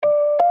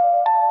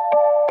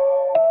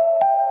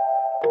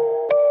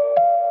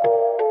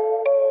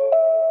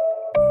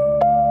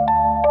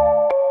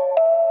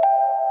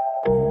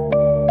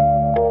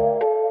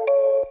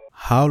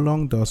How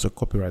long does a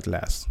copyright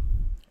last?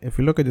 If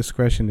you look at this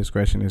question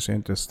is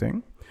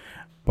interesting.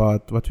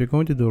 But what we're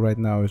going to do right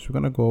now is we're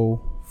going to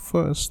go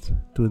first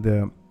to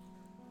the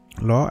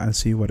law and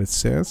see what it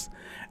says.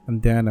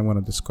 And then I'm going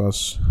to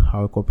discuss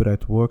how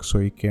copyright works so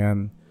you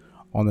can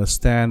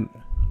understand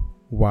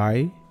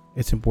why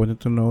it's important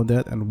to know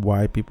that and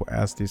why people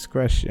ask this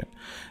question.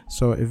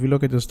 So if you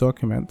look at this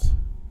document,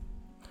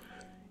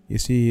 you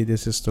see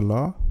this is the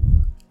law.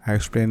 I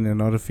explained in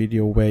another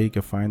video where you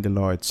can find the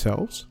law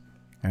itself.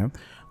 Yeah.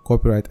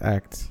 Copyright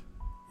Act.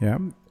 Yeah.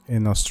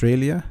 In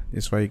Australia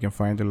is where you can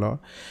find the law.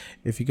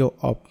 If you go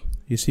up,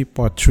 you see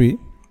part 3,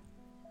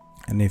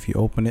 and if you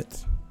open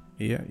it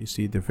here, you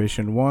see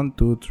division 1,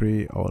 2,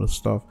 3, all the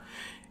stuff.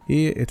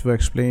 Here it will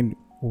explain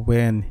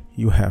when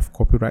you have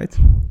copyright.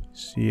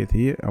 See it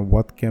here, and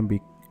what can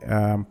be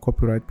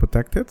copyright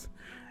protected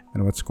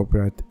and what's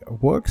copyright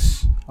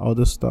works, all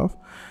this stuff.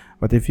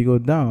 But if you go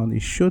down, you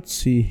should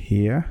see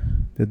here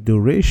the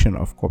duration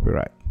of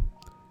copyright.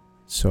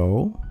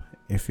 So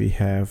if we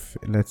have,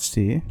 let's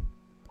see,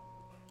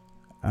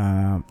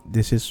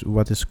 this is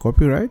what is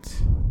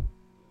copyright,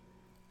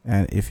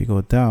 and if you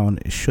go down,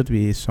 it should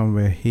be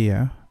somewhere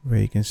here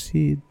where you can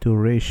see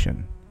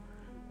duration.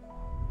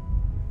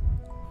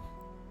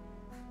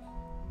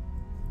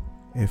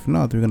 If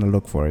not, we're gonna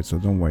look for it, so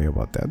don't worry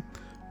about that.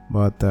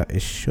 But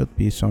it should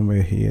be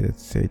somewhere here that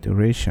say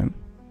duration,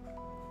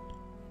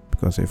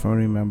 because if I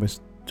remember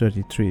it's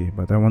 33,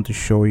 but I want to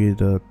show you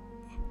the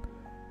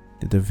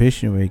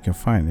division where you can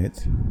find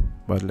it.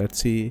 But let's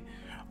see.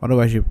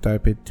 Otherwise, you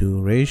type it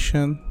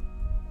duration,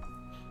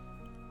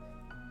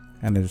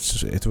 and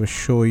it will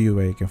show you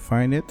where you can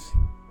find it.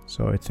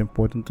 So it's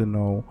important to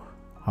know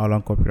how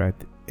long copyright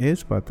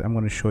is, but I'm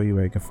going to show you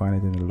where you can find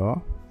it in the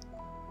law.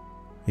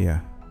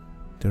 Yeah,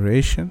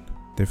 duration,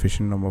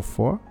 division number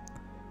 4.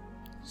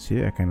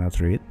 See, I cannot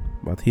read,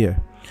 but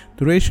here,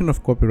 duration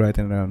of copyright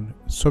and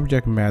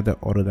subject matter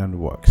other than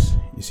works.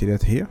 You see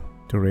that here,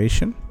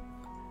 duration,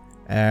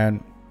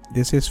 and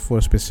this is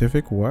for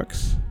specific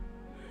works.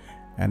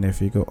 And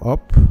if you go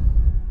up,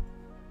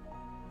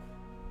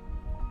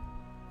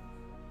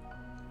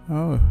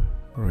 oh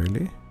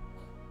really,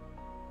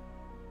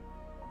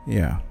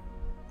 yeah,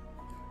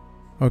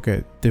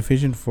 okay,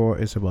 division 4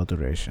 is about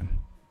duration.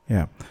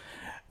 Yeah,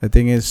 the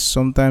thing is,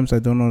 sometimes I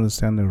don't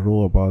understand the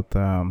rule about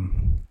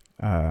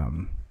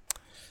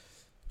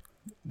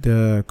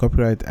the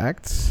Copyright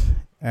Act,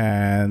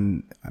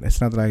 and it's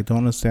not that I don't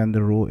understand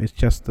the rule, it's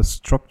just the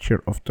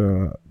structure of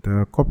the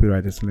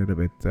copyright is a little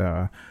bit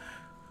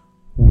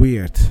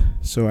weird.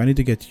 So I need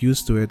to get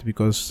used to it,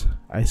 because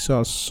I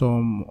saw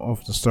some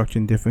of the structure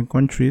in different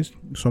countries.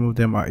 Some of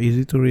them are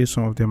easy to read,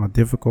 some of them are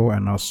difficult.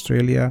 And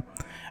Australia,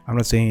 I'm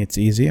not saying it's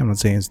easy, I'm not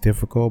saying it's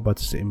difficult,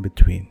 but it's in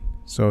between.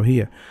 So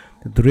here,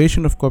 the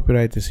duration of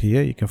copyright is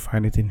here. You can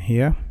find it in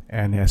here,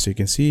 and as you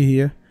can see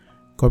here,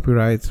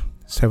 copyright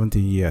 70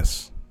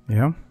 years.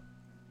 Yeah,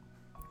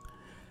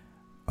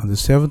 on the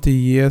 70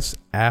 years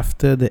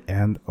after the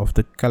end of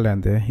the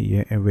calendar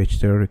year in which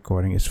the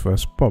recording is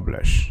first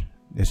published.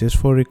 This is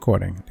for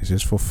recording, this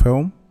is for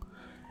film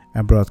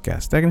and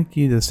broadcast.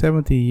 Technically, the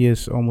 70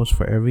 years almost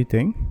for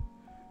everything,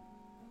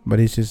 but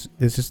this is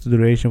the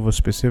duration for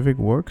specific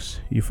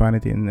works. You find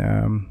it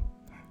in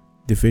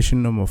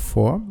division number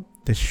 4.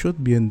 There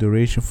should be a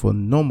duration for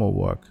normal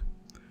work,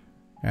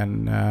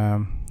 and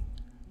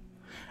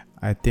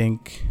I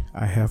think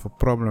I have a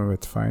problem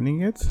with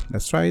finding it.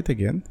 Let's try it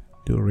again.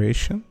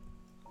 Duration.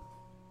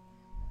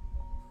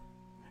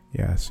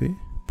 Yeah, see,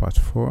 part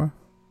 4.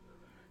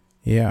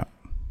 Yeah.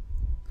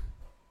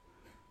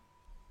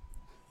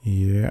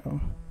 Yeah,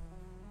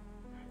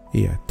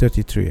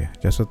 33.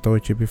 Just I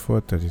told you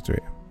before, 33.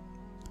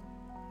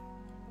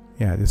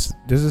 Yeah, this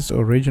is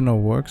original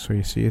work, so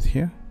you see it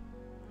here.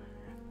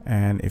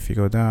 And if you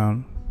go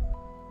down,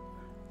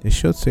 it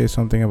should say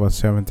something about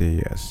 70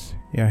 years.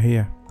 Yeah,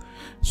 here.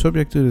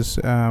 Subject to this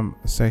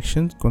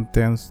section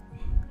contains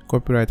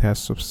copyright has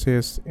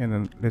subsist in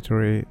a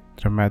literary,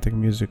 dramatic,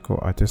 musical,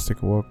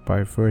 artistic work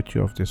by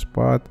virtue of this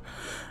part,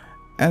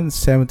 and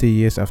 70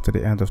 years after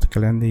the end of the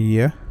calendar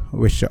year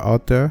which the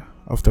author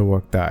of the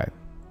work died.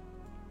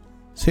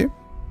 See,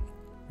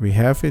 we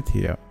have it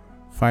here.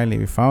 Finally,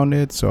 we found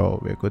it, so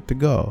we're good to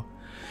go.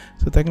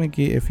 So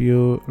technically, if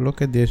you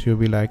look at this, you'll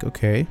be like,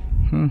 okay,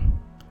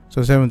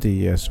 so 70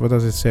 years. What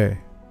does it say?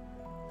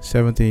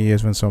 70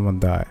 years when someone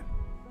died,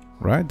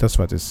 right? That's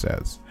what it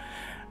says.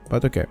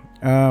 But okay,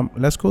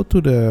 let's go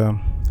to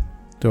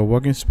the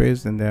working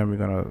space, and then we're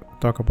gonna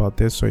talk about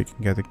this so you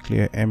can get a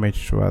clear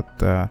image what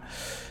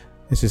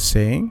this is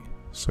saying,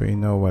 so you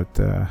know what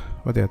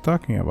they're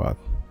talking about.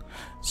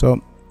 So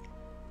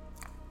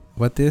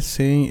what they're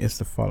saying is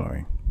the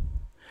following.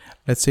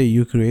 Let's say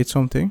you create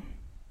something.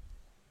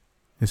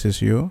 This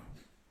is you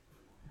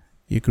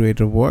create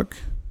a work,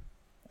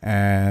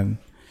 and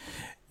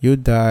you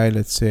die,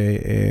 let's say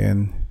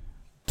in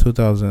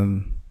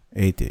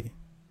 2080.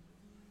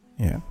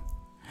 Yeah,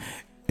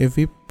 if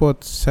we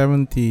put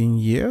 17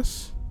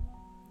 years,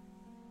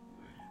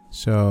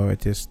 so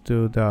it is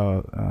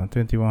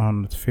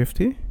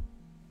 2150,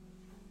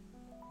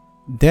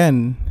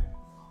 then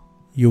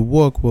your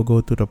work will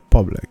go to the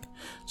public.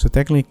 So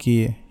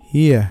technically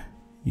here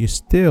you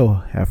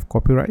still have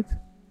copyright.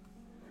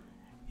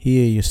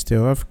 Here you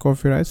still have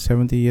copyright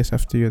 70 years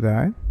after you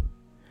die.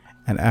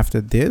 And after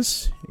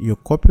this, your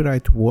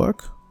copyright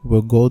work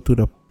will go to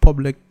the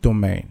public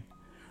domain.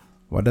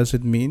 What does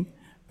it mean?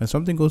 When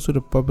something goes to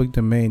the public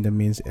domain, that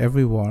means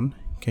everyone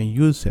can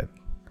use it.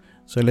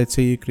 So let's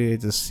say you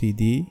create a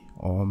CD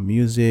or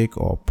music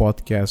or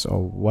podcast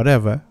or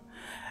whatever,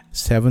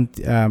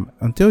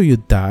 until you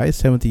die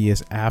 70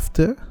 years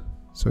after.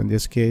 So in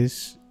this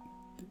case,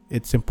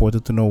 it's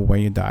important to know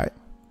when you die.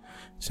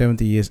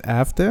 70 years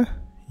after,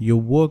 your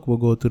work will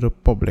go to the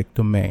public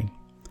domain.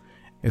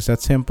 It's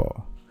that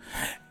simple.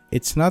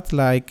 It's not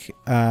like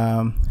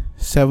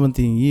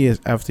 17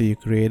 years after you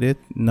create it.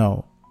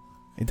 No,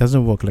 it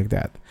doesn't work like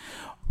that.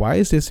 Why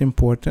is this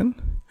important?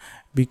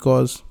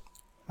 Because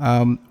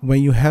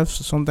when you have,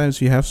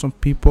 sometimes you have some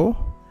people,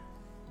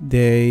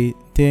 they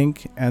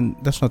think, and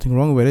there's nothing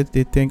wrong with it,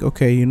 they think,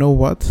 okay, you know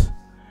what,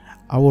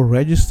 I will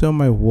register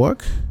my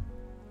work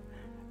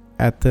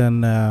at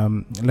an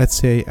let's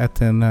say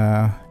at an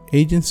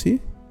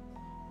agency,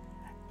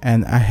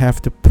 and I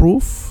have to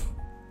prove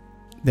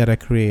that I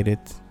created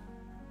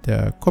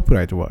the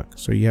copyright work.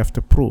 So you have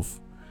to prove.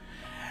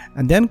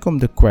 And then come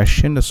the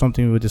question, that's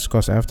something we will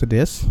discuss after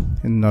this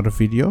in another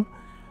video.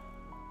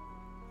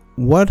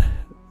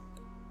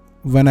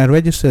 When I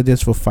register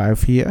this for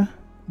 5 years,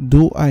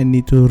 do I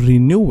need to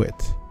renew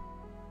it?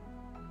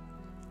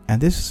 And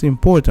this is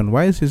important.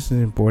 Why is this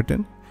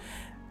important?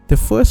 The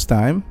first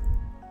time,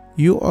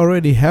 you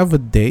already have a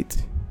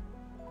date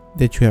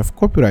that you have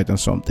copyright on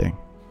something.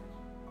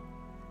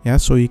 Yeah,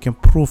 so you can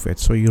prove it.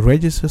 So you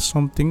register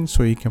something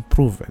so you can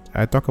prove it.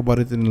 I talk about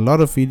it in a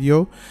lot of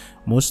video.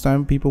 Most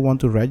time people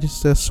want to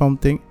register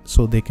something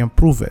so they can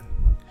prove it.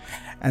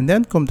 And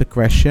then come the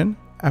question,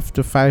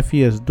 after 5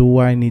 years, do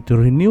I need to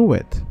renew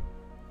it?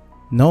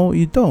 No,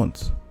 you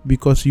don't,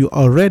 because you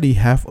already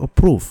have a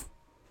proof.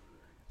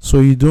 So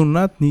you do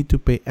not need to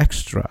pay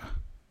extra.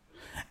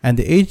 And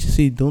the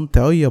agency don't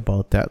tell you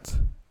about that.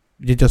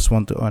 They just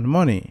want to earn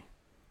money.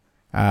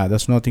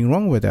 There's nothing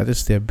wrong with that.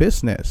 It's their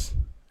business.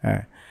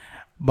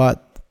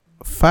 But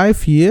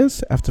 5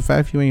 years, after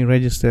 5 years when you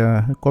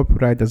register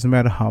copyright, doesn't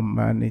matter how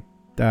many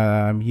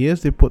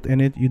years they put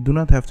in it, you do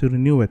not have to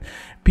renew it,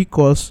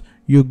 because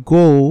your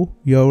goal,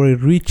 you already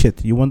reach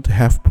it. You want to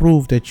have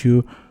proof that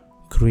you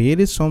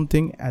created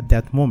something at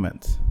that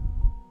moment.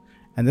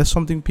 And that's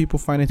something people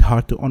find it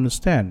hard to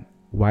understand.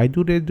 Why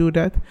do they do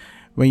that?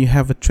 When you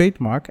have a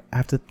trademark,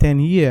 after 10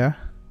 years,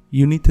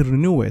 you need to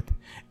renew it.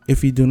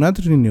 If you do not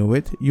renew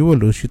it, you will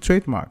lose your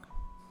trademark.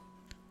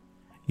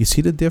 You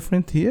see the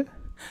difference here?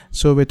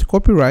 So with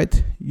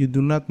copyright, you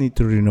do not need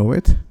to renew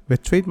it.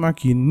 With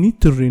trademark, you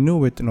need to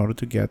renew it in order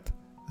to get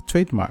a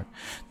trademark.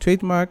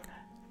 Trademark,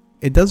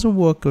 it doesn't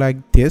work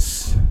like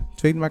this.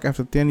 Trademark,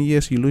 after 10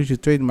 years, you lose your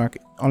trademark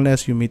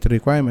unless you meet the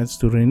requirements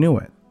to renew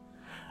it.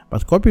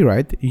 But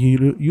copyright,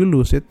 you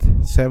lose it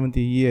 70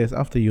 years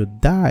after you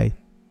die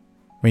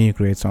when you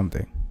create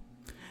something.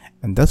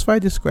 And that's why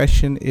this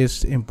question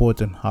is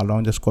important. How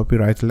long does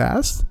copyright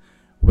last?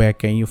 Where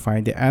can you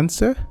find the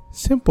answer?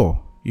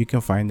 Simple. You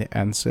can find the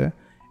answer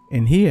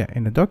in here,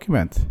 in the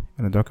document.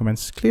 And the document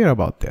is clear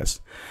about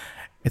this.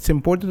 It's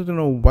important to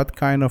know what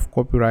kind of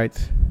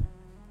copyright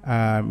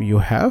you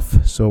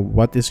have. So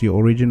what is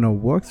your original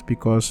works?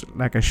 Because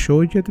like I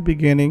showed you at the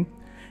beginning,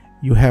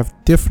 you have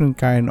different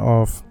kind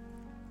of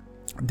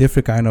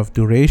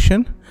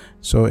duration.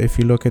 So if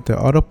you look at the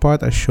other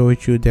part, I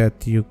showed you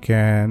that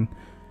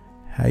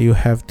you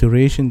have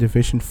duration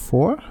division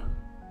 4.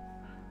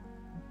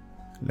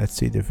 Let's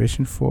see,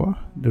 division 4,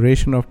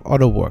 duration of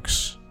other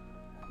works,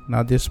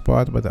 not this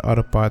part but the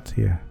other part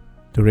here,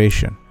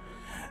 duration.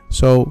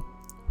 So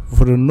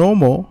for the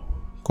normal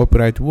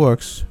copyright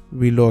works,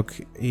 we look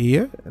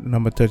here,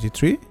 number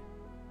 33,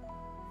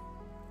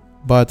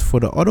 but for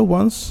the other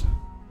ones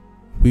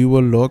we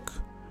will look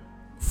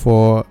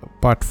for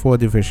part 4,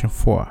 division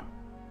 4.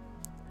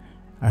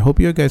 I hope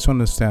you guys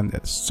understand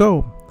this.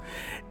 So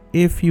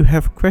if you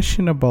have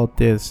question about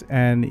this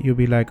and you'll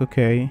be like,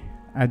 okay,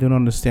 I don't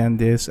understand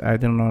this, I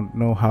do not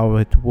know how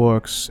it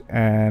works,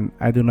 and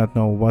I do not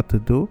know what to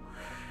do,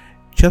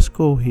 just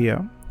go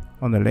here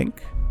on the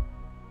link,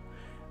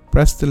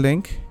 press the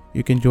link.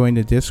 You can join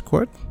the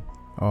Discord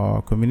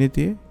or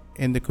community.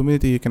 In the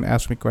community, you can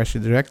ask me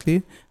questions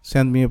directly,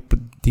 send me a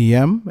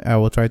DM. I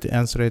will try to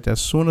answer it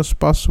as soon as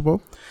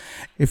possible.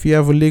 If you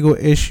have a legal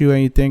issue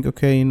and you think,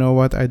 okay, you know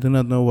what, I do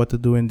not know what to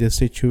do in this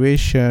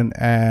situation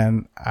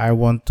and I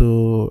want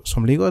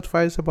some legal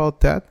advice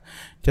about that,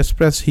 just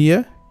press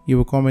here. You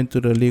will come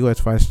into the legal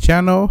advice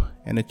channel.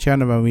 In the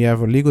channel, when we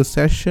have a legal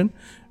session,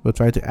 we'll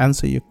try to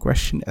answer your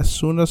question as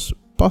soon as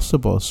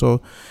possible.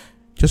 So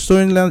just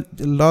join the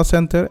Law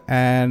Center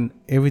and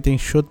everything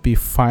should be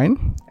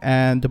fine.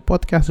 And the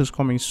podcast is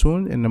coming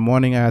soon. In the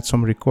morning, I had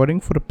some recording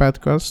for the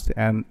podcast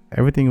and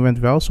everything went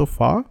well so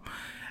far.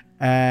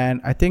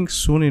 and I think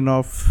soon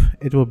enough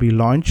it will be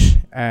launched.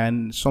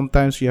 And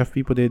sometimes you have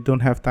people, they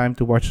don't have time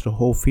to watch the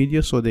whole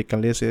video, so they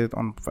can listen it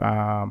on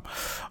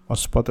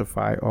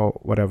Spotify or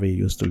whatever you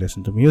use to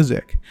listen to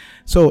music.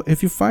 So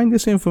if you find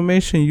this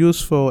information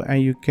useful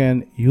and you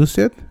can use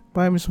it,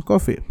 buy me some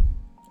coffee.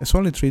 It's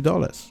only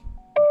 $3.